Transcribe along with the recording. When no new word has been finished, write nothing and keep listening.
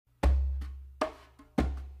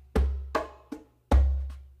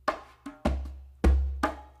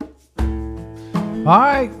All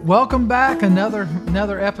right, welcome back.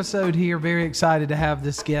 Another episode here. Very excited to have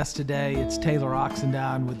this guest today. It's Taylor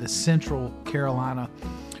Oxendine with the Central Carolina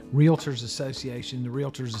REALTORS Association. The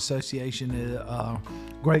REALTORS Association is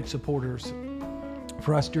great supporters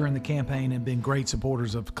for us during the campaign and been great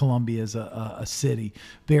supporters of Columbia as a city.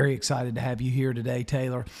 Very excited to have you here today,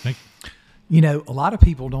 Taylor. Thank you. You know, a lot of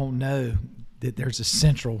people don't know that there's a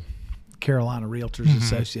Central Carolina REALTORS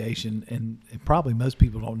Association, and probably most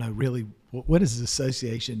people don't know really what does the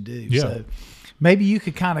association do. Yeah. So maybe you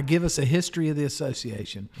could kind of give us a history of the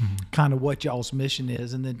association, kind of what y'all's mission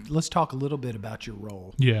is, and then let's talk a little bit about your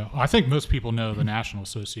role. Yeah, I think most people know the National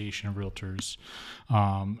Association of Realtors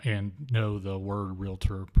and know the word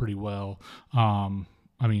realtor pretty well. I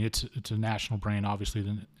mean, it's a national brand. Obviously,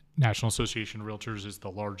 the National Association of Realtors is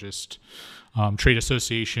the largest trade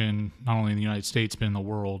association, not only in the United States, but in the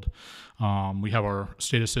world. We have our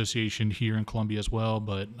state association here in Columbia as well,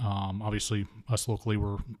 but obviously us locally,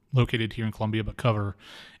 we're located here in Columbia, but cover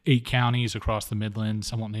 8 counties across the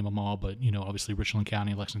Midlands. I won't name them all, but, you know, obviously Richland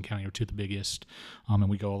County, Lexington County are two of the biggest, and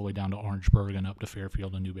we go all the way down to Orangeburg and up to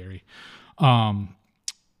Fairfield and Newberry.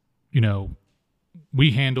 You know,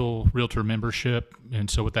 we handle realtor membership,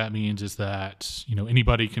 and so what that means is that, you know,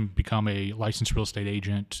 anybody can become a licensed real estate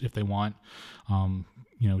agent if they want.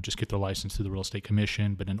 You know, just get their license through the Real Estate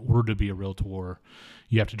Commission. But in order to be a realtor,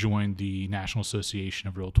 you have to join the National Association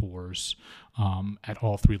of Realtors at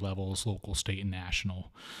all 3 levels: local, state, and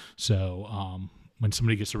national. So when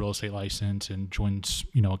somebody gets a real estate license and joins,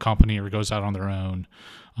 you know, a company or goes out on their own,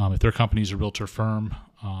 if their company is a realtor firm,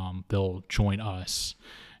 they'll join us,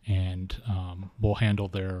 and we'll handle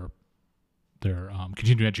their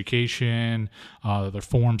continuing education, their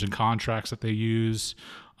forms and contracts that they use,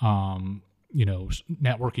 you know,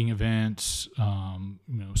 networking events,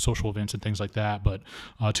 you know, social events and things like that. But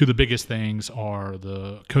 2 of the biggest things are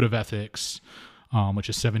the Code of Ethics, which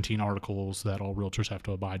is 17 articles that all realtors have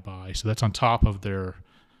to abide by. So that's on top of their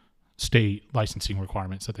state licensing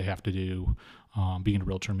requirements that they have to do. Being a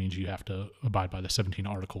realtor means you have to abide by the 17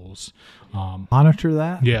 articles. Monitor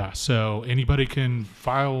that? Yeah. So anybody can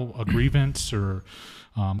file a grievance or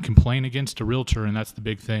complain against a realtor, and that's the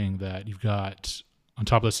big thing, that you've got, on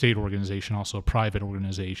top of the state organization, also a private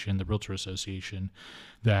organization, the Realtor Association,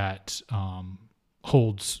 that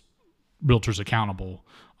holds realtors accountable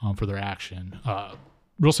for their action.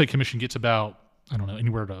 Real Estate Commission gets about, I don't know,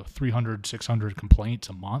 anywhere to 300, 600 complaints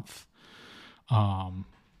a month.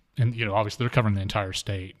 And, you know, obviously they're covering the entire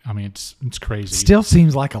state. I mean, it's crazy. Still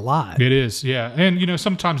seems like a lot. It is, yeah. And, you know,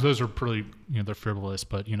 sometimes those are pretty, you know, they're frivolous,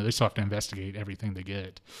 but, you know, they still have to investigate everything they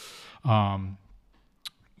get.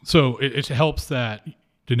 So it helps to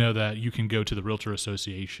know that you can go to the Realtor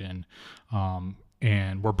Association,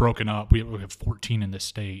 and we're broken up. We have 14 in this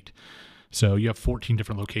state. So you have 14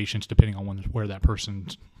 different locations depending on where that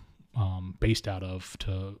person's based out of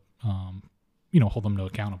to, you know, hold them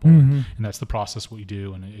accountable. And that's the process we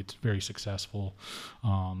do, and it's very successful.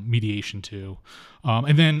 Mediation too.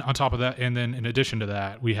 And then on top of that, and then in addition to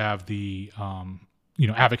that, we have the, you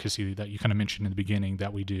know, advocacy that you kind of mentioned in the beginning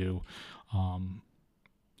that we do.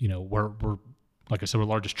 You know, we're like I said, we're the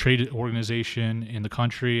largest trade organization in the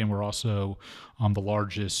country, and we're also the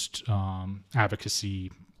largest advocacy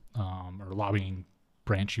or lobbying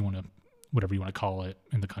branch, whatever you want to call it,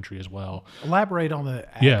 in the country as well. Elaborate on the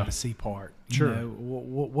advocacy part. Sure. You know,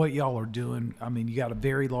 what y'all are doing. I mean, you got a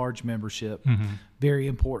very large membership, very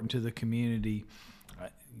important to the community.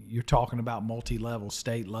 You're talking about multi-level,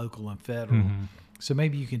 state, local, and federal. So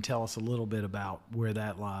maybe you can tell us a little bit about where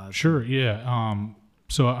that lies. Sure, yeah.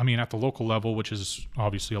 So, I mean, at the local level, which is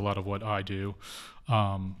obviously a lot of what I do,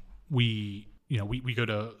 we go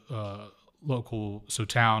to local, so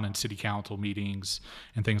town and city council meetings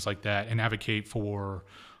and things like that, and advocate for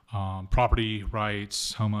property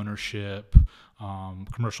rights, home ownership,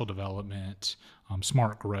 commercial development,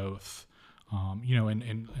 smart growth, you know,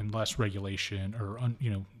 and less regulation, or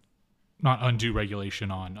not undue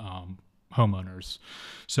regulation on homeowners.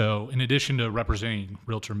 So in addition to representing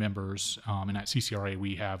realtor members, and at CCRA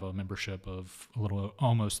we have a membership of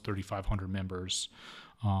almost 3,500 members,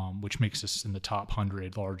 which makes us in the top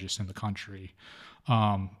 100 largest in the country,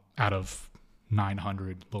 out of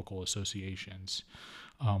 900 local associations.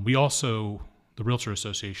 We also, the Realtor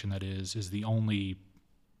Association, that is the only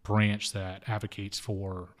branch that advocates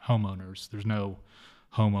for homeowners. There's no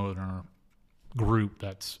homeowner group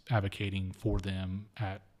that's advocating for them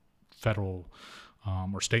at federal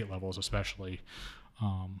or state levels especially.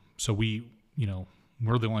 So we're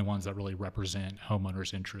the only ones that really represent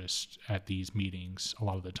homeowners' interests at these meetings a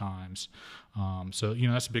lot of the times. So,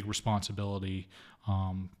 that's a big responsibility.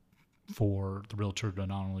 for the realtor to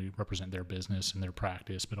not only represent their business and their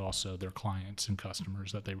practice, but also their clients and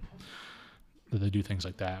customers that they do things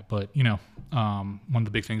like that. But, one of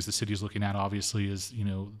the big things the city is looking at obviously is,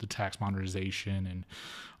 the tax modernization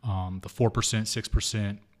and the 4%,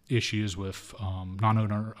 6% issues with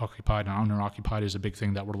non-owner occupied and owner occupied is a big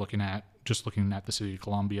thing that we're looking at the city of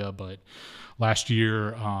Columbia. But last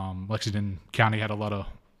year, Lexington County had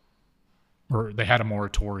they had a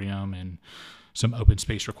moratorium and some open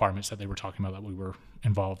space requirements that they were talking about that we were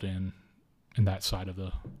involved in that side of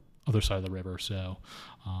the other side of the river. So,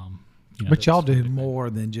 but y'all do more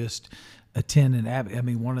than just attend and I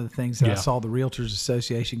mean, one of the things that I saw the Realtors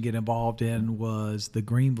Association get involved in was the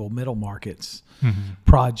Greenville Middle Markets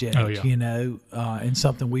project, and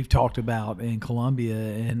something we've talked about in Columbia,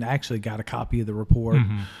 and actually got a copy of the report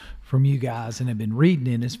from you guys and have been reading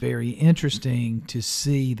it. It's very interesting to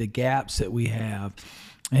see the gaps that we have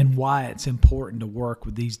and why it's important to work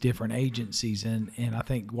with these different agencies, and I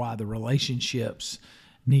think why the relationships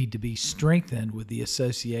need to be strengthened with the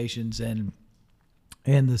associations and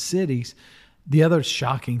the cities. The other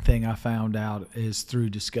shocking thing I found out is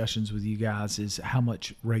through discussions with you guys is how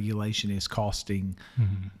much regulation is costing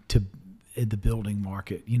to the building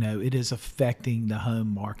market. It is affecting the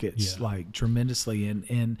home markets like tremendously.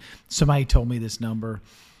 And somebody told me this number,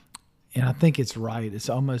 and I think it's right. It's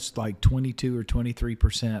almost like 22 or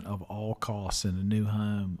 23% of all costs in a new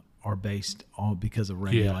home are based on because of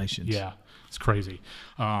regulations. Yeah, it's crazy.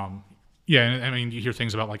 And I mean, you hear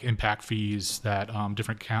things about like impact fees that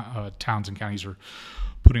different towns and counties are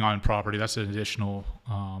putting on property. That's an additional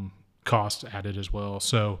cost added as well.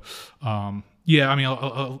 So, I mean,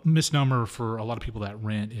 a misnomer for a lot of people that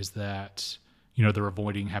rent is that, they're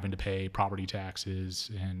avoiding having to pay property taxes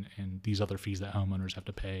and these other fees that homeowners have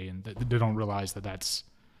to pay, and they don't realize that that's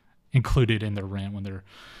included in their rent when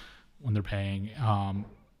they're paying.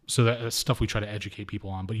 So that's stuff we try to educate people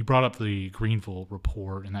on. But you brought up the Greenville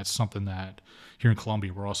report, and that's something that here in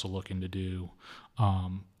Columbia we're also looking to do,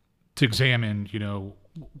 to examine,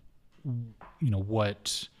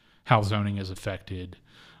 how zoning has affected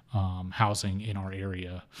housing in our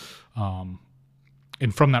area.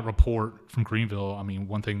 And from that report from Greenville, I mean,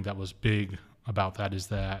 one thing that was big about that is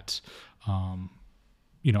that,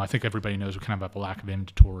 I think everybody knows we kind of have a lack of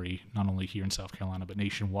inventory, not only here in South Carolina, but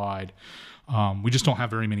nationwide. We just don't have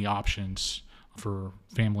very many options for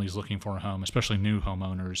families looking for a home, especially new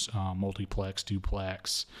homeowners, multiplex,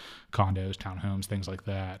 duplex, condos, townhomes, things like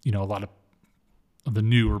that. A lot of the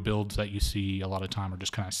newer builds that you see a lot of time are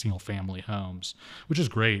just kind of single family homes, which is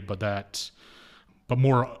great, but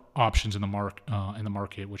more options in the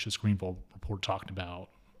market, which this Greenville report talked about,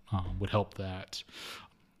 would help that.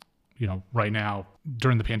 Right now,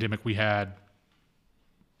 during the pandemic, we had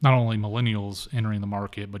not only millennials entering the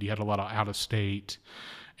market, but you had a lot of out-of-state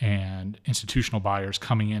and institutional buyers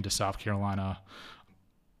coming into South Carolina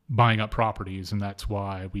buying up properties, and that's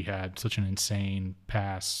why we had such an insane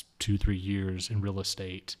past 2-3 years in real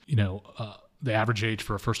estate. The average age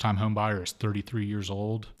for a first-time home buyer is 33 years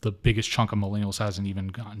old. The biggest chunk of millennials hasn't even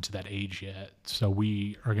gotten to that age yet. So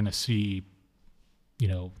we are going to see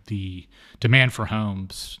the demand for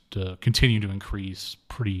homes to continue to increase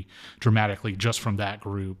pretty dramatically just from that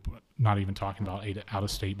group, not even talking about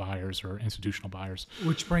out-of-state buyers or institutional buyers.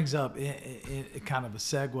 Which brings up kind of a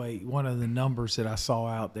segue. One of the numbers that I saw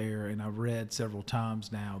out there, and I've read several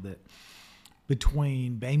times now, that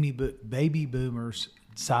between baby boomers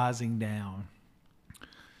sizing down,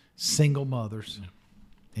 single mothers,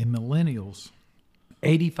 and millennials,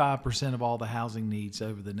 85% of all the housing needs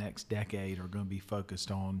over the next decade are going to be focused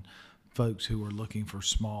on folks who are looking for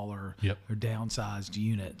smaller or downsized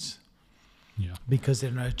units. Yeah. Because there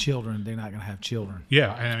are no children, they're not going to have children.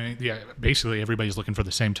 Yeah. I mean, basically everybody's looking for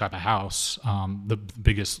the same type of house. The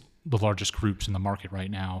largest groups in the market right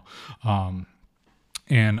now.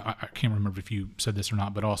 And I can't remember if you said this or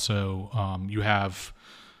not, but also you have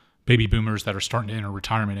baby boomers that are starting to enter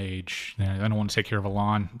retirement age. They don't want to take care of a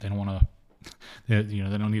lawn. They don't want to. They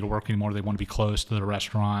don't need to work anymore. They want to be close to the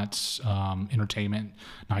restaurants, entertainment,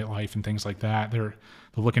 nightlife, and things like that. They're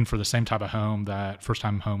looking for the same type of home that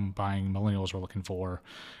first-time home buying millennials are looking for,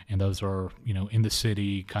 and those are in the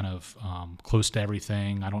city, kind of close to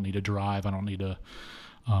everything. I don't need to drive. I don't need to.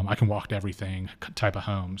 I can walk to everything type of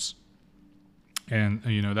homes, and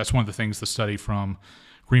that's one of the things the study from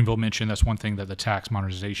Greenville mentioned. That's one thing that the Tax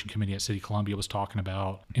Modernization Committee at City of Columbia was talking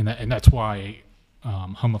about, and that's why.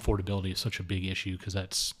 Home affordability is such a big issue, because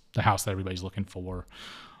that's the house that everybody's looking for,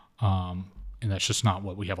 and that's just not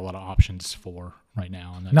what we have a lot of options for right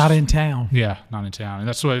now. And that's, not in town. Yeah, not in town, and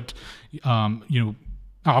that's what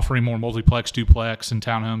offering more multiplex, duplex, and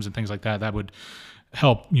townhomes and things like that. That would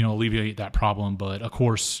help, alleviate that problem. But of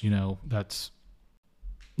course, that's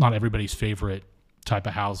not everybody's favorite type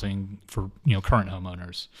of housing for, current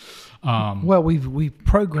homeowners. Well, we've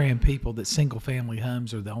programmed people that single family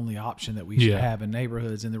homes are the only option that we should have in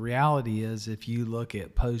neighborhoods. And the reality is, if you look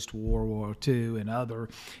at post-World War II and other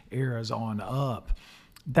eras on up,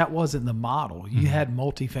 that wasn't the model. You had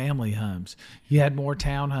multifamily homes. You had more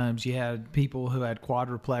townhomes. You had people who had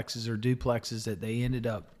quadruplexes or duplexes that they ended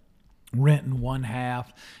up renting one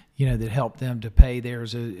half, that helped them to pay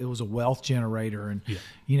theirs. It was a wealth generator. And,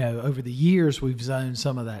 over the years, we've zoned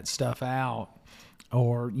some of that stuff out.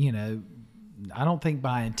 Or, I don't think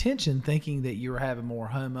by intention, thinking that you're having more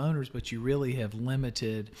homeowners, but you really have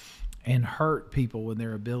limited and hurt people in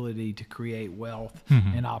their ability to create wealth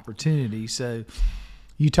and opportunity. So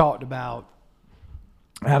you talked about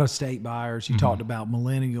out-of-state buyers. You talked about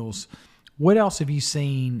millennials. What else have you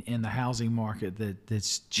seen in the housing market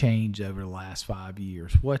that's changed over the last 5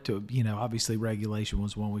 years? Obviously regulation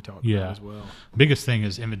was one we talked about as well. Biggest thing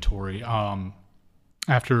is inventory.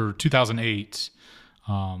 After 2008,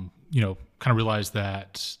 kind of realized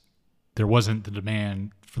that there wasn't the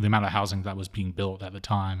demand for the amount of housing that was being built at the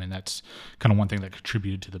time. And that's kind of one thing that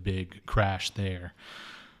contributed to the big crash there.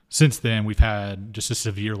 Since then, we've had just a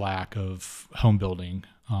severe lack of home building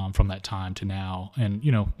from that time to now. And,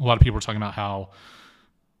 a lot of people are talking about how,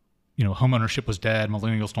 home ownership was dead.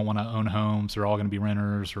 Millennials don't want to own homes. They're all going to be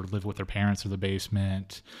renters or live with their parents or the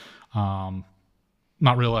basement. Not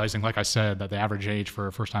realizing, like I said, that the average age for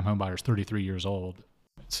a first-time home buyer is 33 years old.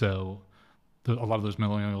 So a lot of those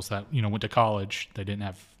millennials that, went to college, they didn't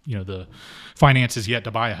have, the finances yet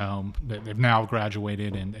to buy a home. They've now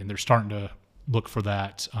graduated and they're starting to look for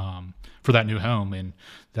that new home, and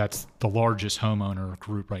that's the largest homeowner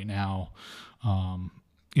group right now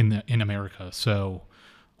in America. So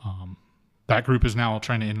that group is now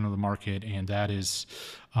trying to enter the market, and that is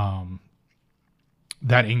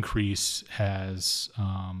that increase has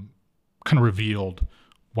kind of revealed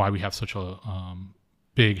why we have such a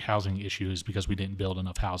big housing issues, because we didn't build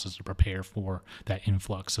enough houses to prepare for that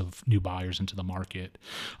influx of new buyers into the market.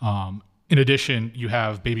 In addition, you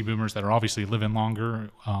have baby boomers that are obviously living longer,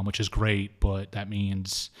 which is great, but that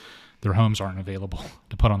means their homes aren't available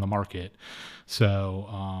to put on the market. So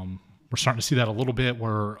we're starting to see that a little bit,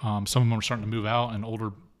 where some of them are starting to move out, and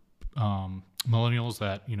older millennials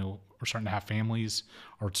that are starting to have families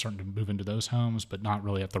are starting to move into those homes, but not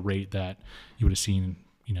really at the rate that you would have seen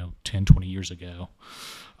 10, 20 years ago.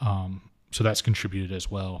 So that's contributed as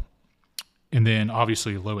well. And then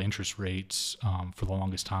obviously low interest rates for the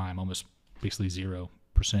longest time, almost basically 0%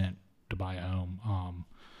 to buy a home.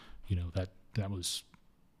 That was,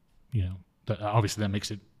 that obviously that makes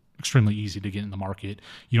it extremely easy to get in the market.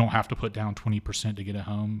 You don't have to put down 20% to get a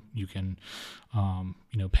home. You can,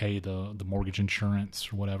 pay the mortgage insurance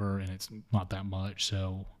or whatever, and it's not that much.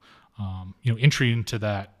 So, entry into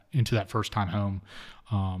that first time home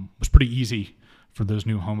was pretty easy for those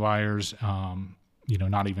new home buyers.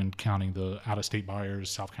 Not even counting the out-of-state buyers.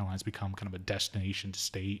 South Carolina's become kind of a destination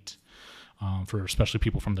state for especially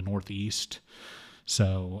people from the Northeast.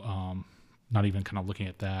 So not even kind of looking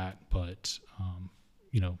at that, but,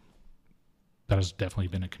 that has definitely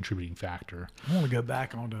been a contributing factor. I want to go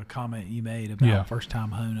back on to a comment you made about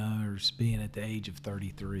first-time homeowners being at the age of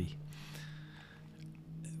 33.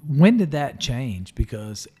 When did that change?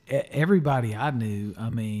 Because everybody I knew,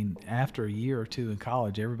 after a year or two in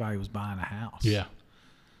college, everybody was buying a house. Yeah.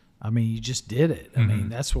 You just did it.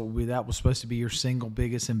 That was supposed to be your single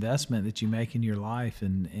biggest investment that you make in your life.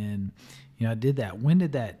 And I did that. When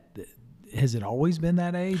did that, has it always been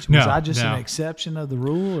that age? Was I just an exception of the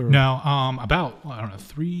rule? Or? No, about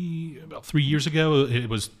 3 years ago, it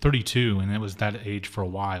was 32, and it was that age for a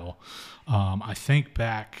while. I think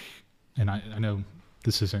back, and I know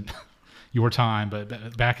this isn't your time,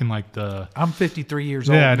 but back in I'm 53 years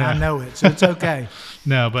old, and I know it, so it's okay.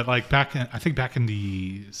 No, but back in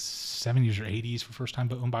the 70s or 80s for first time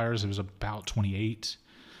home buyers, it was about 28.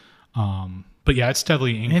 But yeah, it's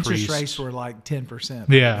steadily increased. Interest rates were 10%.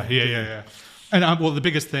 Yeah. And the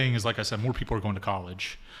biggest thing is, like I said, more people are going to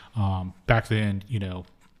college. Back then,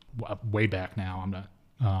 way back now, I'm not,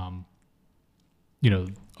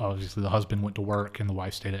 obviously the husband went to work and the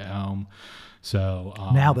wife stayed at home. So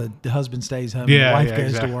now the husband stays home, and the wife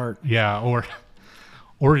goes to work. Yeah,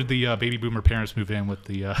 or the baby boomer parents move in with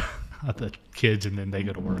the kids, and then they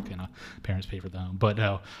go to work, and parents pay for the home. But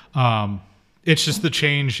no, it's just the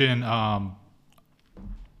change in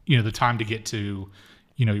the time to get to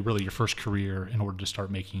really your first career in order to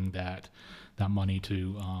start making that money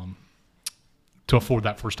to afford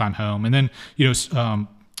that first time home. And then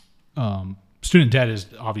Student debt is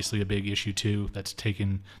obviously a big issue too. That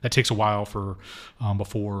takes a while for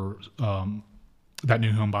before that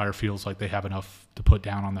new home buyer feels like they have enough to put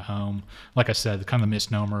down on the home. Like I said, the kind of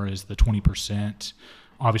misnomer is the 20%.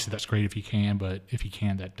 Obviously, that's great if you can, but if you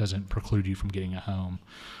can, that doesn't preclude you from getting a home.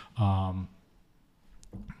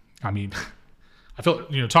 I mean, I feel,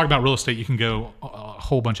 talking about real estate, you can go a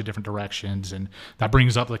whole bunch of different directions, and that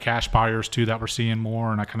brings up the cash buyers too that we're seeing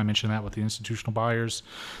more. And I kind of mentioned that with the institutional buyers.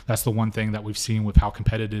 That's the one thing that we've seen with how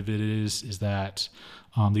competitive it is that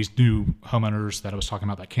these new homeowners that I was talking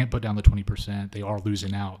about that can't put down the 20%, they are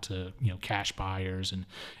losing out to, cash buyers and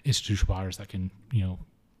institutional buyers that can,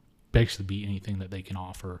 basically be anything that they can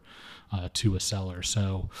offer to a seller.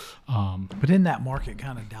 So, but isn't that market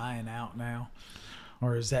kind of dying out now?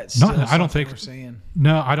 Or is that still I don't think we're seeing?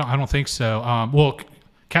 No, I don't think so. Well,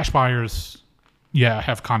 cash buyers,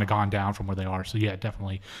 have kind of gone down from where they are. So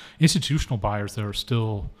definitely. Institutional buyers, there are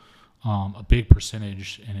still a big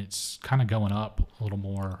percentage, and it's kind of going up a little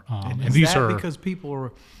more. And these are because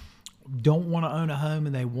people don't want to own a home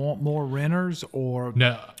and they want more renters, or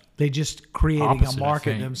no, they just creating a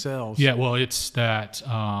market themselves. Yeah, well, it's that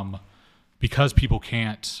because people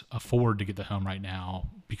can't afford to get the home right now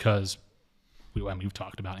because we've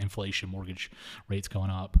talked about inflation, mortgage rates going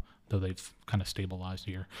up, though they've kind of stabilized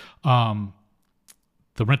here.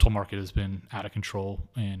 The rental market has been out of control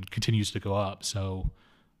and continues to go up. So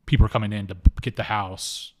people are coming in to get the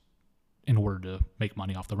house in order to make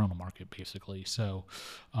money off the rental market, basically. So,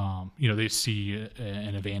 they see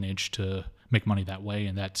an advantage to make money that way,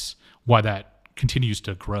 and that's why that continues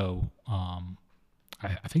to grow.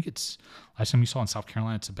 I think it's, last time we saw in South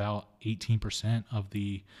Carolina, it's about 18% of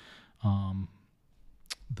the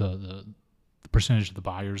percentage of the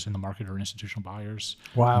buyers in the market are institutional buyers.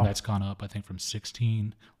 Wow. And that's gone up, I think, from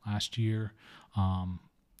 16 last year.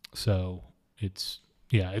 So it's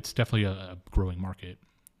definitely a growing market.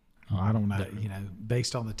 I don't know,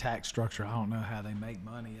 based on the tax structure, I don't know how they make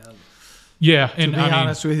money of it. Yeah, and to be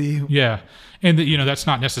honest with you. Yeah, and that's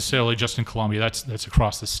not necessarily just in Columbia. That's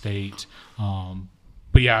across the state. But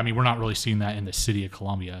we're not really seeing that in the city of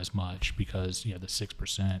Columbia as much because the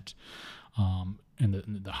 6%. And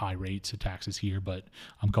the high rates of taxes here, but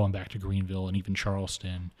I'm going back to Greenville and even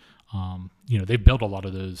Charleston. They've built a lot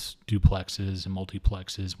of those duplexes and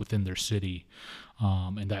multiplexes within their city,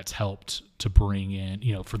 and that's helped to bring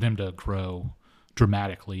in, for them to grow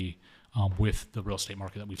dramatically with the real estate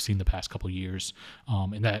market that we've seen the past couple of years.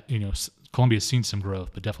 And that, Columbia's seen some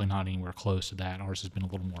growth, but definitely not anywhere close to that. Ours has been a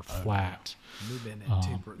little more flat. We've been at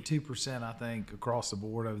 2%, I think, across the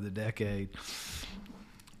board over the decade.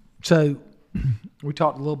 So we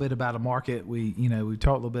talked a little bit about a market. We talked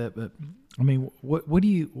a little bit, but I mean,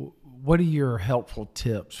 what are your helpful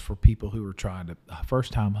tips for people who are trying to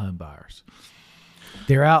first time home buyers?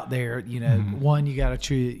 They're out there, one, you got to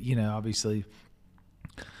choose, obviously,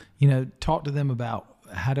 talk to them about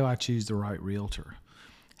how do I choose the right realtor?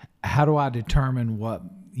 How do I determine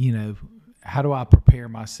how do I prepare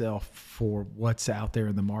myself for what's out there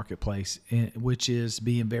in the marketplace, which is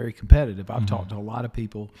being very competitive. I've talked to a lot of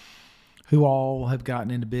people who all have gotten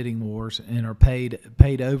into bidding wars and are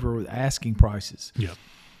paid over with asking prices. Yeah.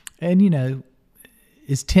 And,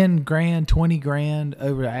 is 10 grand, 20 grand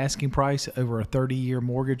over the asking price over a 30-year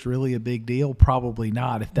mortgage really a big deal? Probably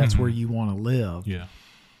not if that's where you want to live. Yeah.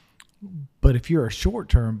 But if you're a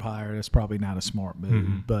short-term buyer, that's probably not a smart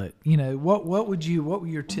move. But, what would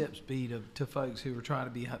your tips be to folks who are trying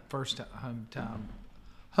to be first-time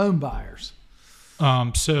home buyers?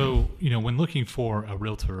 So, when looking for a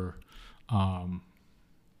realtor, I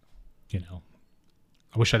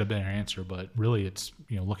wish I had a better answer, but really it's,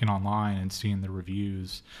 looking online and seeing the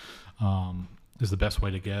reviews, is the best way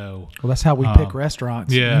to go. Well, that's how we pick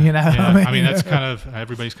restaurants. Yeah. I mean, that's kind of,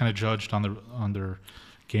 everybody's kind of judged on their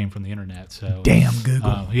game from the internet. So damn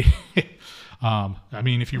Google.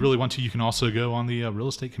 If you really want to, you can also go on the Real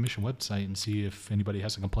Estate Commission website and see if anybody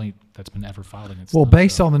has a complaint that's been ever filed against them.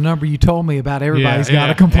 Based on the number you told me about, everybody's got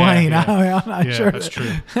a complaint. I'm not sure. That's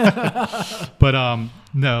true. But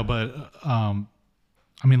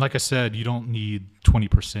like I said, you don't need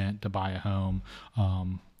 20% to buy a home.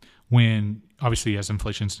 When obviously as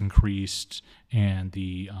inflation's increased and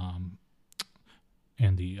the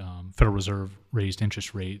Federal Reserve raised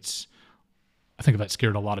interest rates, I think that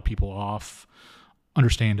scared a lot of people off,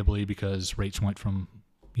 understandably, because rates went from,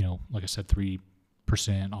 like I said, 3%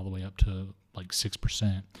 all the way up to like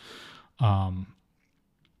 6%.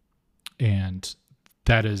 And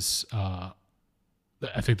that is, I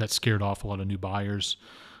think that scared off a lot of new buyers.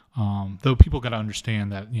 Though people got to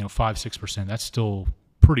understand that, 5-6%, that's still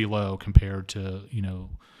pretty low compared to,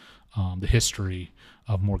 the history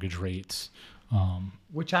of mortgage rates.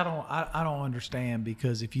 Which I don't understand,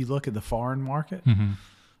 because if you look at the foreign market,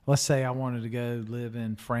 let's say I wanted to go live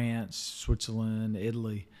in France, Switzerland,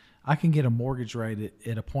 Italy, I can get a mortgage rate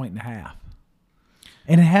at 1.5%.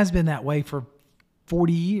 And it has been that way for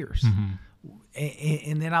 40 years.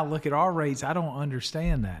 And then I look at our rates, I don't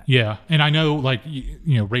understand that. Yeah. And I know, like,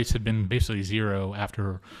 rates had been basically zero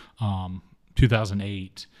after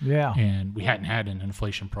 2008. Yeah. And we hadn't had an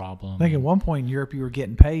inflation problem. I think at one point in Europe, you were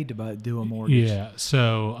getting paid to do a mortgage. Yeah.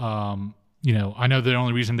 So, I know the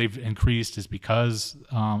only reason they've increased is because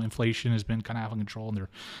inflation has been kind of out of control, and they're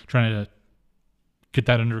trying to get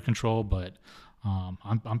that under control. But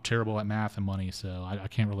I'm terrible at math and money, so I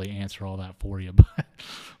can't really answer all that for you.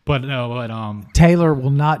 But Taylor will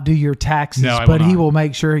not do your taxes, but he will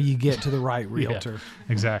make sure you get to the right realtor. Yeah,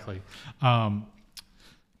 exactly.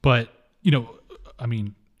 But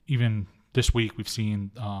even this week we've seen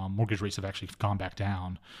mortgage rates have actually gone back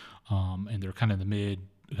down, and they're kind of in the mid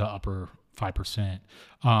to upper 5%.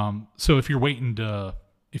 So if you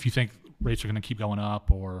think rates are going to keep going up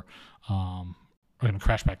or are going to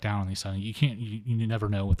crash back down on these things, you never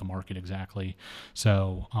know with the market exactly.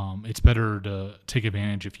 So it's better to take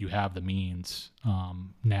advantage if you have the means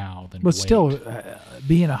now than wait. Still,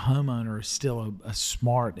 being a homeowner is still a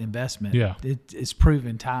smart investment. Yeah. It's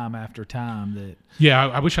proven time after time that. Yeah,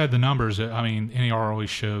 I wish I had the numbers. I mean, NAR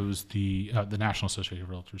always shows the National Association of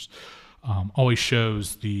Realtors always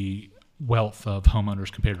shows the wealth of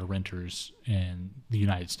homeowners compared to renters in the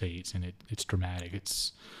United States, and it's dramatic.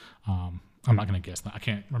 It's I'm not going to guess that. I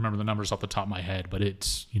can't remember the numbers off the top of my head, but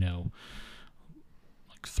it's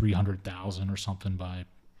like 300,000 or something by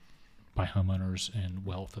homeowners and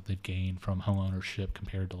wealth that they've gained from home ownership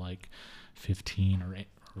compared to like 15 or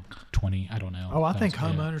 20. I don't know. Oh, I think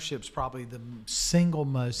home ownership is probably the single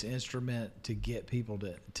most instrument to get people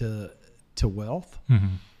to wealth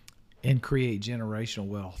and create generational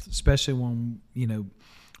wealth, especially when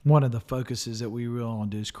one of the focuses that we really want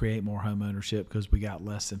to do is create more home ownership, because we got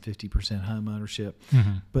less than 50% home ownership.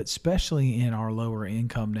 But especially in our lower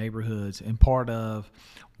income neighborhoods, and part of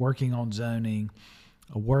working on zoning,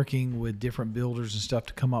 working with different builders and stuff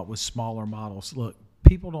to come up with smaller models. Look,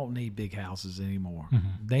 people don't need big houses anymore.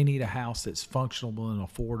 They need a house that's functional and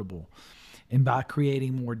affordable. And by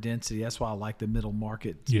creating more density, that's why I like the middle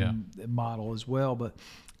market model as well. But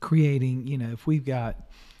creating, if we've got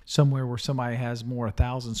somewhere where somebody has more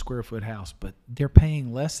 1,000 square foot house, but they're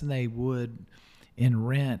paying less than they would in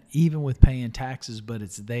rent, even with paying taxes, but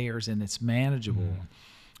it's theirs and it's manageable.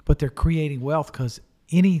 But they're creating wealth, because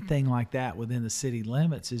anything like that within the city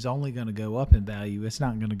limits is only going to go up in value. It's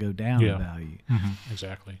not going to go down in value.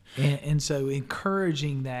 Exactly. And so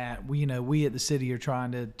encouraging that, we at the city are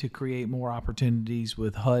trying to create more opportunities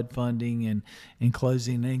with HUD funding and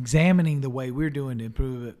closing and examining the way we're doing to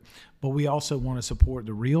improve it. But we also want to support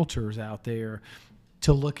the realtors out there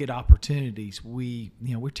to look at opportunities. We're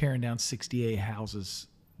tearing down 68 houses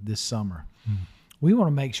this summer. We want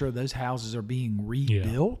to make sure those houses are being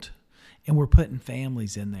rebuilt. And we're putting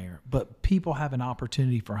families in there, but people have an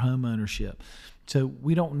opportunity for home ownership. So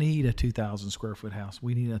we don't need a 2,000 square foot house.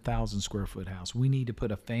 We need a 1,000 square foot house. We need to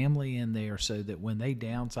put a family in there so that when they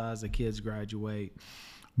downsize, the kids graduate,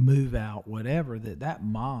 move out, whatever, that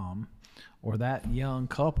mom or that young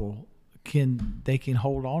couple can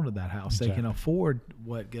hold on to that house. Exactly. They can afford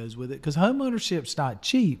what goes with it, because home ownership's not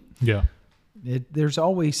cheap. Yeah. There's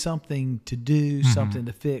always something to do, something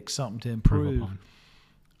to fix, something to improve.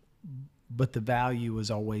 But the value is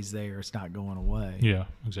always there. It's not going away. Yeah,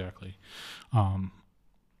 exactly. And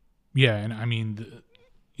I mean,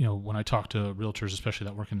 when I talk to realtors, especially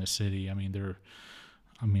that work in the city,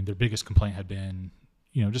 their biggest complaint had been,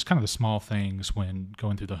 just kind of the small things when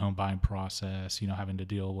going through the home buying process, having to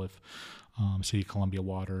deal with City of Columbia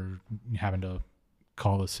Water, having to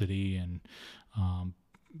call the city and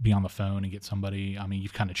be on the phone and get somebody. I mean,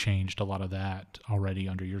 you've kind of changed a lot of that already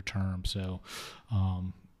under your term. So,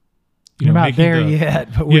 you're not there yet,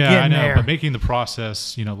 but we're getting there. But making the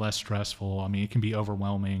process, less stressful. I mean, it can be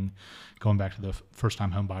overwhelming going back to the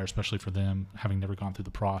first-time home buyer, especially for them having never gone through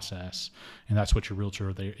the process. And that's what your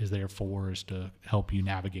realtor is there for, is to help you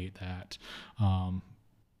navigate that. A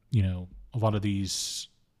lot of these,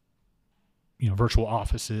 virtual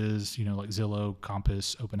offices, like Zillow,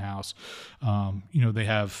 Compass, Open House, they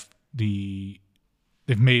have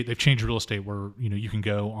They've changed real estate where, you can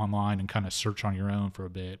go online and kind of search on your own for a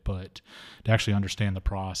bit, but to actually understand the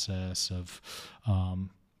process of,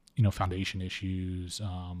 foundation issues,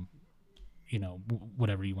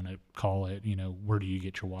 whatever you want to call it, where do you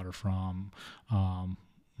get your water from?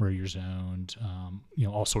 where you're zoned,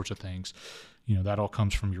 all sorts of things. That all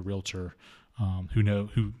comes from your realtor,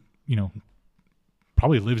 who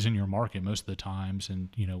probably lives in your market most of the times, and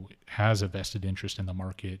has a vested interest in the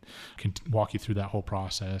market, can walk you through that whole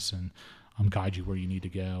process and guide you where you need to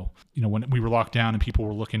go. When we were locked down and people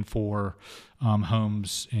were looking for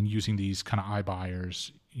homes and using these kind of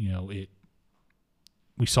iBuyers,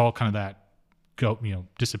 we saw kind of that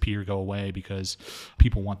disappear, go away, because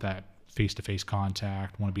people want that face-to-face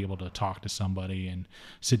contact, want to be able to talk to somebody and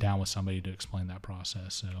sit down with somebody to explain that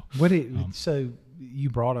process. So so you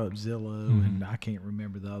brought up Zillow, and I can't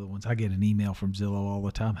remember the other ones. I get an email from Zillow all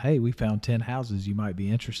the time. Hey, we found 10 houses you might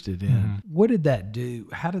be interested in. What did that do?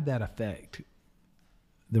 How did that affect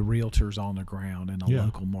the realtors on the ground in a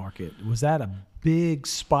local market? Was that a big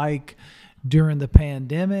spike during the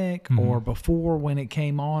pandemic or before when it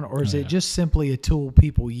came on, or is it just simply a tool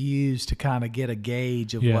people use to kind of get a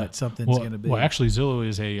gauge of what something's going to be? Well, actually, Zillow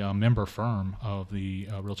is a member firm of the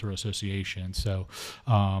Realtor Association. So,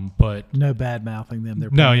 but no bad mouthing them.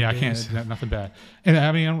 I can't say nothing bad. And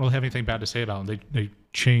I don't really have anything bad to say about them. They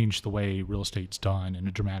changed the way real estate's done in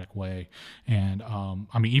a dramatic way. And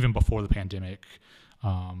even before the pandemic,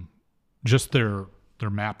 just their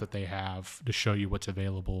map that they have to show you what's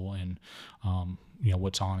available and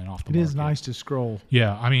what's on and off the market. It is nice to scroll.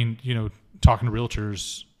 Yeah, talking to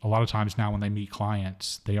realtors, a lot of times now when they meet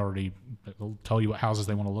clients, they'll tell you what houses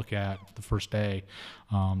they want to look at the first day.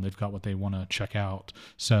 They've got what they want to check out.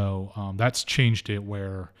 So that's changed it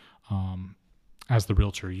where as the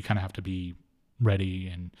realtor, you kind of have to be ready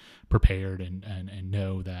and prepared and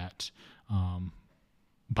know that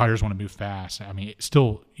buyers want to move fast. It's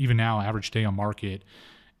still, even now, average day on market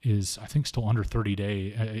is, I think, still under 30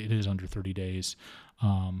 days. It is under 30 days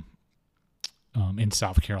in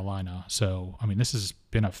South Carolina. So, this has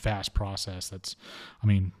been a fast process. That's,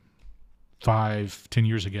 5-10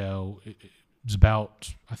 years ago, it was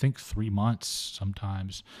about, I think, 3 months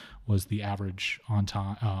sometimes was the average on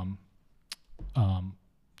time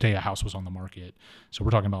day a house was on the market. So we're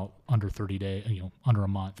talking about under 30 days, under a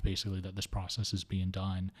month, basically, that this process is being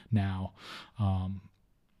done now.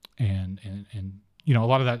 And a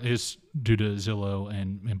lot of that is due to Zillow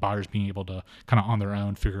and buyers being able to kind of on their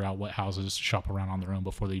own figure out what houses, shop around on their own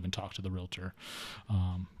before they even talk to the realtor.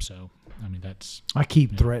 I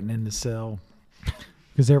keep threatening to sell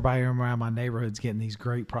because everybody around my neighborhood's getting these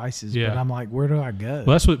great prices. Yeah. But I'm like, where do I go?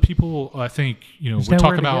 Well, that's what people, I think, we're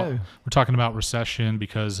talking about recession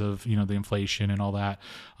because of, the inflation and all that.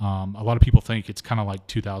 A lot of people think it's kind of like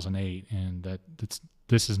 2008, and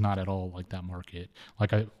this is not at all like that market.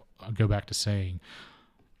 Like I go back to saying,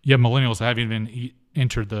 you have millennials that haven't even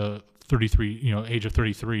entered the 33, age of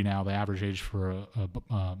 33 now, the average age for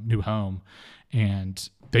a new home, and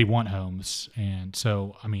they want homes. And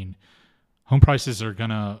so, home prices are going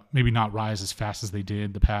to maybe not rise as fast as they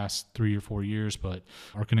did the past 3 or 4 years, but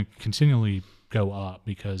are going to continually go up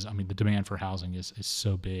because, the demand for housing is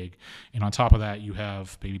so big. And on top of that, you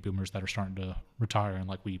have baby boomers that are starting to retire. And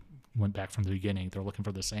like we went back from the beginning, they're looking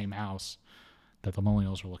for the same house that the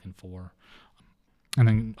millennials are looking for. And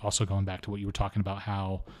then also going back to what you were talking about,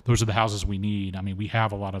 how those are the houses we need. We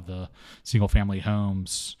have a lot of the single family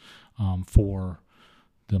homes for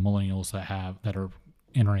the millennials that are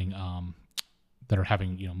entering, that are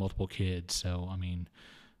having, multiple kids. So,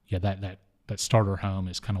 that starter home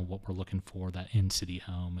is kind of what we're looking for. That in-city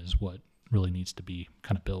home is what really needs to be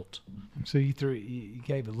kind of built. So you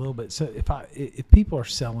gave a little bit. So if people are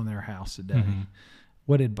selling their house today,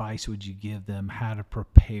 what advice would you give them how to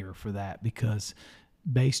prepare for that? Because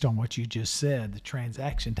based on what you just said, the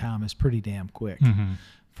transaction time is pretty damn quick.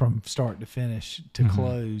 From start to finish to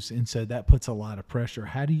close. And so that puts a lot of pressure.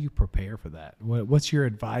 How do you prepare for that? What's your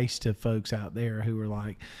advice to folks out there who are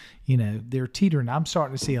like, they're teetering? I'm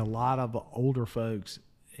starting to see a lot of older folks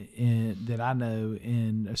that I know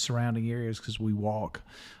in surrounding areas because we walk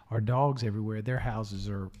our dogs everywhere. Their houses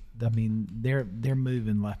are, they're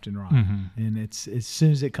moving left and right. And it's as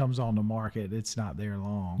soon as it comes on the market, it's not there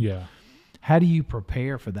long. Yeah. How do you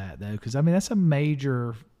prepare for that though? Because that's a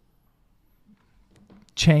major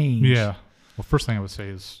change. Yeah. Well, first thing I would say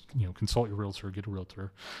is, consult your realtor, get a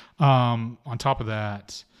realtor. On top of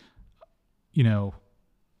that,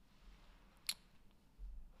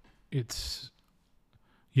 it's,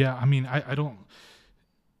 I don't,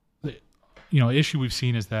 the issue we've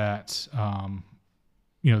seen is that,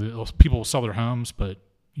 people will sell their homes, but,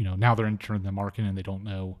 now they're entering the market and they don't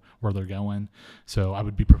know where they're going. So I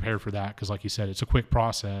would be prepared for that. Cause like you said, it's a quick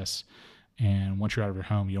process. And once you're out of your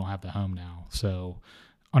home, you don't have the home now. So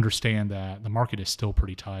understand that the market is still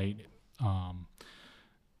pretty tight.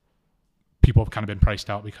 people have kind of been priced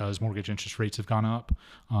out because mortgage interest rates have gone up,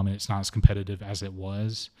 and it's not as competitive as it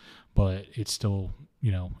was, but it's still,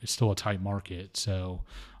 it's still a tight market. So,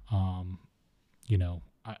 you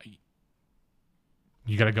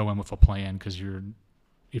got to go in with a plan, because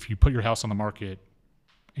if you put your house on the market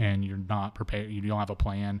and you're not prepared, you don't have a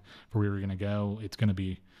plan for where you're going to go, it's going to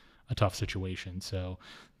be a tough situation. So,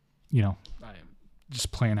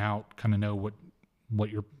 just plan out, kind of know what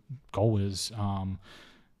your goal is.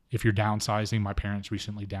 If you're downsizing, my parents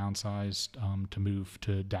recently downsized to move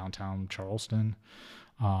to downtown Charleston.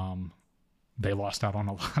 They lost out on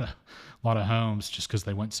a lot of homes just because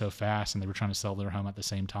they went so fast and they were trying to sell their home at the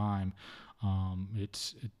same time.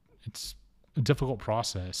 It's a difficult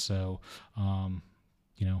process. So,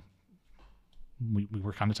 we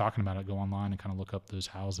were kind of talking about it. Go online and kind of look up those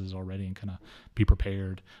houses already and kind of be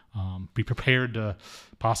prepared. Be prepared to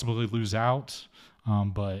possibly lose out,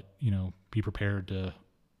 but be prepared to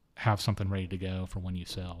have something ready to go for when you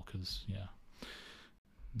sell, because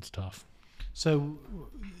it's tough. So,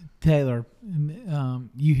 Taylor,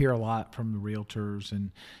 you hear a lot from the realtors,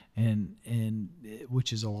 and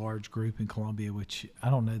which is a large group in Columbia. Which I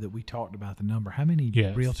don't know that we talked about the number. How many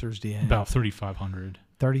realtors do you have? About 3,500.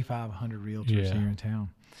 3,500 realtors here in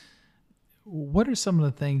town. What are some of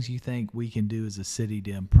the things you think we can do as a city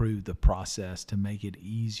to improve the process to make it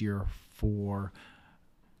easier for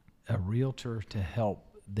a realtor to help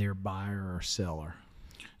their buyer or seller?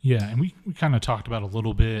 Yeah, and we kind of talked about a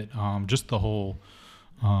little bit, just the whole,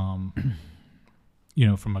 from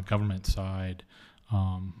a government side,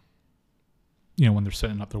 when they're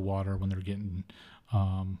setting up their water, when they're getting,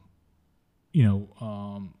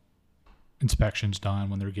 inspections done,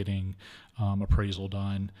 when they're getting appraisal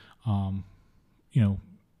done,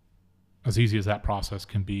 as easy as that process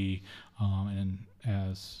can be, and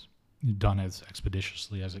as done as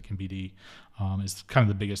expeditiously as it can be, is kind of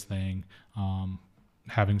the biggest thing.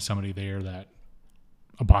 Having somebody there that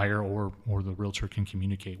a buyer or the realtor can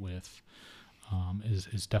communicate with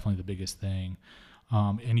is definitely the biggest thing.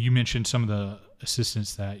 And you mentioned some of the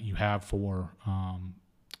assistance that you have for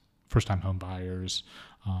first-time home buyers,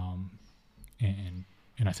 and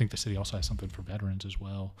I think the city also has something for veterans as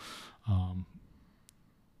well.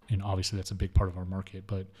 And obviously that's a big part of our market.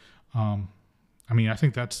 But I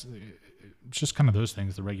think it's just kind of those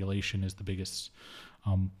things. The regulation is the biggest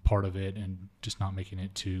part of it, and just not making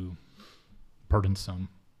it too burdensome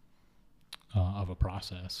of a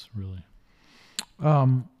process, really.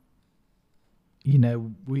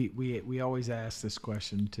 We always ask this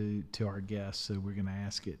question to our guests, so we're going to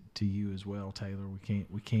ask it to you as well, Taylor.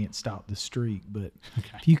 We can't stop the streak, but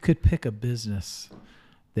if you could pick a business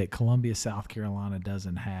that Columbia, South Carolina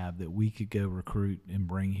doesn't have that we could go recruit and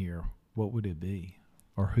bring here, what would it be,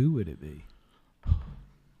 or who would it be?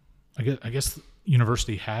 I guess the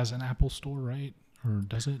university has an Apple store, right? Or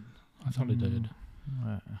does it? I thought it did.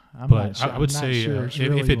 I would say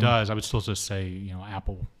if it does, I would still just say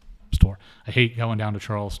Apple store. I hate going down to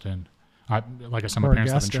Charleston. Like I said, my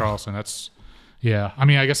parents live in Charleston.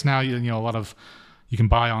 I guess now a lot of you can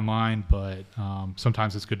buy online, but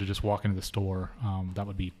sometimes it's good to just walk into the store. That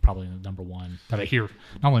would be probably the number one that I hear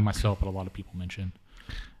not only myself but a lot of people mention.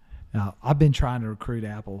 Now, I've been trying to recruit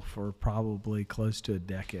Apple for probably close to a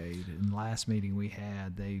decade. In the last meeting we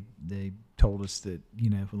had, they told us that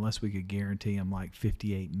unless we could guarantee them like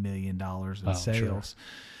 $58 million in sales. Sure.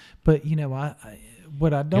 But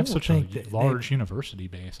what I don't think that large university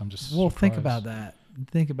base. I'm just surprised. Think about that.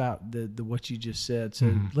 Think about the what you just said. So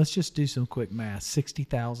let's just do some quick math.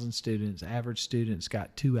 60,000 students. Average student's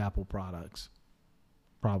got 2 Apple products,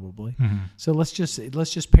 probably. So let's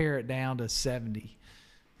just pare it down to 70.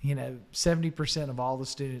 70% of all the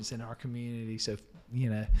students in our community. So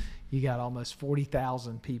you got almost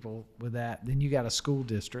 40,000 people with that. Then you got a school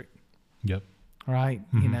district. Yep. Right.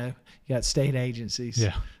 You got state agencies.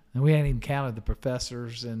 Yeah. And we hadn't even counted the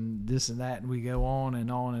professors and this and that, and we go on and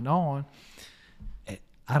on and on.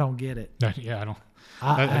 I don't get it. Yeah, I don't.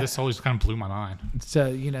 This always kind of blew my mind.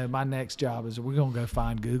 So, my next job is we're going to go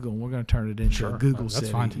find Google, and we're going to turn it into a Google that's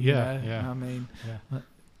city. That's fine. Yeah.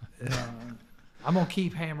 I'm going to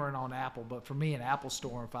keep hammering on Apple, but for me, an Apple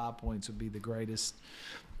store in 5 Points would be the greatest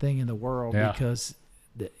thing in the world because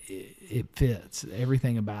it fits.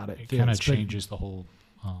 Everything about it fits. It kind of changes the whole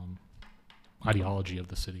ideology of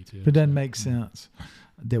the city, too. It doesn't make sense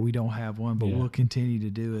that we don't have one, but we'll continue to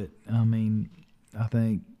do it. I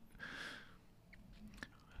think.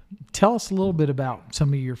 Tell us a little bit about some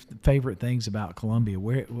of your favorite things about Columbia.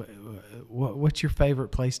 What's your favorite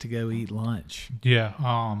place to go eat lunch? Yeah,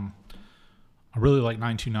 I really like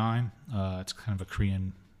 929. It's kind of a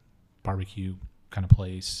Korean barbecue kind of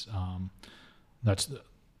place.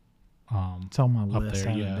 It's on my up list.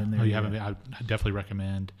 there. I haven't Yeah. been there Oh, you yet. haven't been? I definitely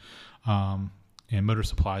recommend. And Motor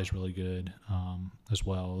Supply is really good as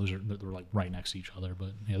well. They're like right next to each other.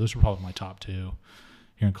 But yeah, those are probably my top two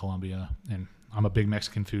here in Columbia. And I'm a big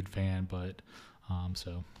Mexican food fan, but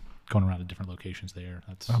so going around to different locations there.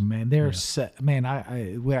 That's I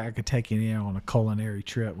could take you on a culinary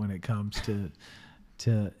trip when it comes to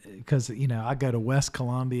because I go to West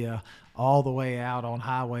Columbia all the way out on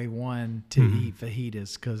Highway 1 to eat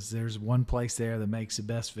fajitas, because there's one place there that makes the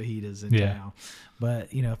best fajitas in town. But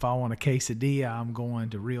if I want a quesadilla, I'm going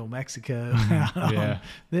to Real Mexico.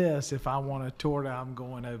 This, if I want a torta, I'm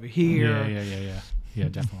going over here. Yeah,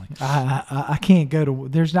 definitely. I can't go to.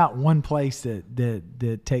 There's not one place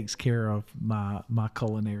that takes care of my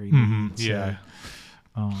culinary needs. Yeah.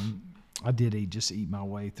 So, I did just eat my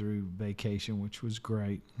way through vacation, which was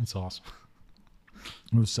great. That's awesome.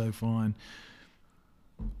 It was so fun.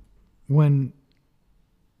 When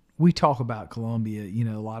we talk about Columbia,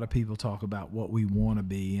 a lot of people talk about what we want to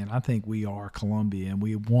be, and I think we are Columbia, and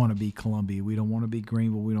we want to be Columbia. We don't want to be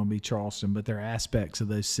Greenville. We don't want to be Charleston, but there are aspects of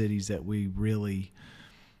those cities that we really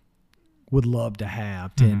would love to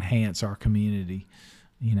have to enhance our community.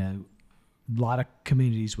 A lot of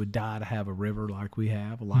communities would die to have a river like we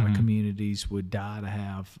have. A lot of communities would die to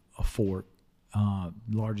have a fort,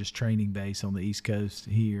 largest training base on the East Coast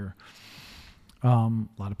here. A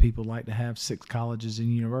lot of people like to have 6 colleges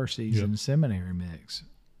and universities and a seminary mix.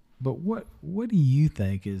 But what do you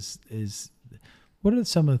think is what are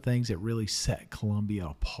some of the things that really set Columbia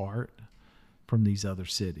apart from these other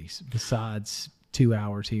cities besides 2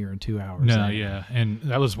 hours here and 2 hours there? Yeah. And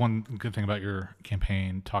that was one good thing about your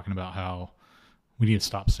campaign, talking about how we need to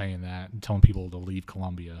stop saying that and telling people to leave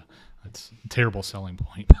Columbia. That's a terrible selling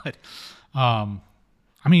point. But,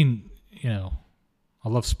 I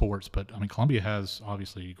love sports, but Columbia has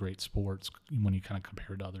obviously great sports when you kind of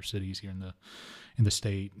compare it to other cities here in the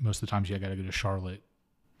state. Most of the times you got to go to Charlotte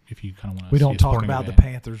if you kind of want to. We don't talk about the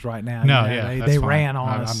Panthers right now. No, they ran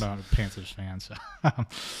on us. I'm not a Panthers fan, so.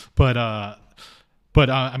 But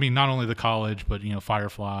not only the college, but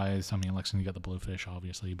Fireflies. Lexington, you got the Bluefish,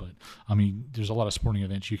 obviously. But there's a lot of sporting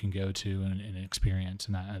events you can go to and experience,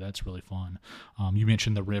 and that's really fun. You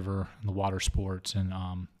mentioned the river and the water sports, and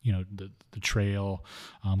the trail,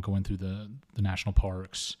 going through the national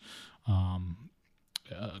parks,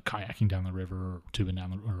 kayaking down the river, tubing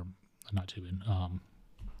down or not tubing.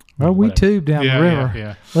 Well, we tube down the river.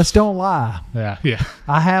 Yeah. Let's don't lie. Yeah.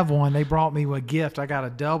 I have one. They brought me a gift. I got a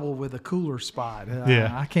double with a cooler spot.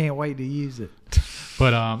 I can't wait to use it.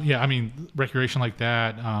 But recreation like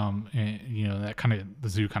that, and that kind of, the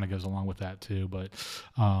zoo kind of goes along with that too. But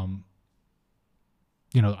I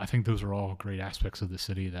think those are all great aspects of the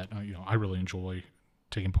city that I really enjoy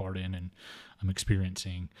taking part in and I'm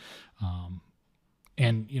experiencing.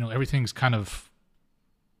 And everything's kind of,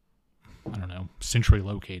 centrally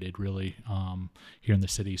located really here in the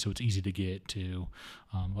city, so it's easy to get to.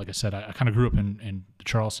 Like I said, I kind of grew up in the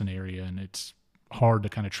Charleston area, and it's hard to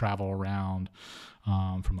kind of travel around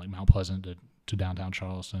from like Mount Pleasant to downtown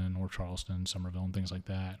Charleston, North Charleston, Somerville, and things like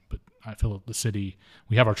that. But I feel like the city,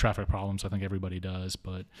 we have our traffic problems. I think everybody does,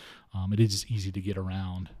 but it is easy to get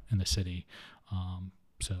around in the city.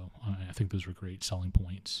 So I think those are great selling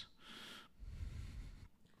points.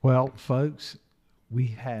 Well, folks, we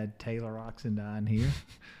had Taylor Oxendine here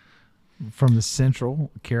from the Central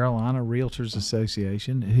Carolina Realtors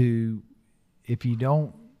Association, who, if you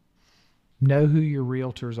don't know who your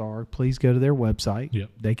realtors are, please go to their website. Yep.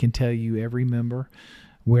 They can tell you every member,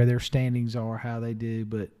 where their standings are, how they do.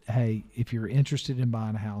 But, hey, if you're interested in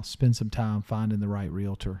buying a house, spend some time finding the right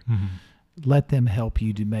realtor. Mm-hmm. Let them help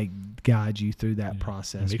you to guide you through that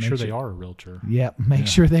process. And make sure they are a realtor. Yeah, make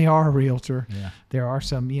sure they are a realtor. Yeah. There are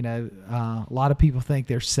some, a lot of people think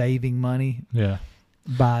they're saving money. Yeah.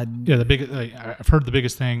 I've heard the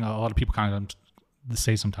biggest thing a lot of people kind of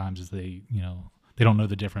say sometimes is they don't know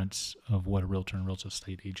the difference of what a realtor and real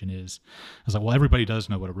estate agent is. It's like, well, everybody does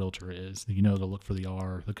know what a realtor is. To look for the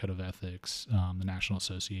R, the Code of Ethics, the National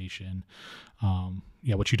Association.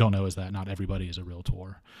 What you don't know is that not everybody is a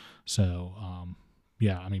realtor. So,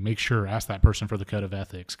 make sure, ask that person for the Code of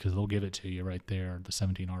Ethics, because they'll give it to you right there, the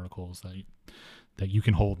 17 articles that you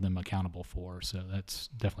can hold them accountable for. So that's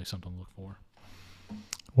definitely something to look for.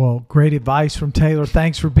 Well, great advice from Taylor.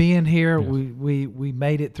 Thanks for being here. Yeah. We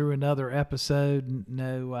made it through another episode.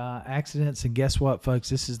 No accidents. And guess what, folks?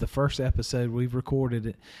 This is the first episode we've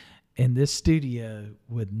recorded in this studio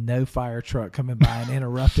with no fire truck coming by and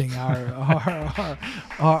interrupting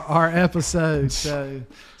our episode. So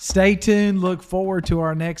stay tuned. Look forward to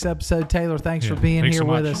our next episode. Taylor, thanks for being here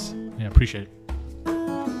with us. Yeah, appreciate it.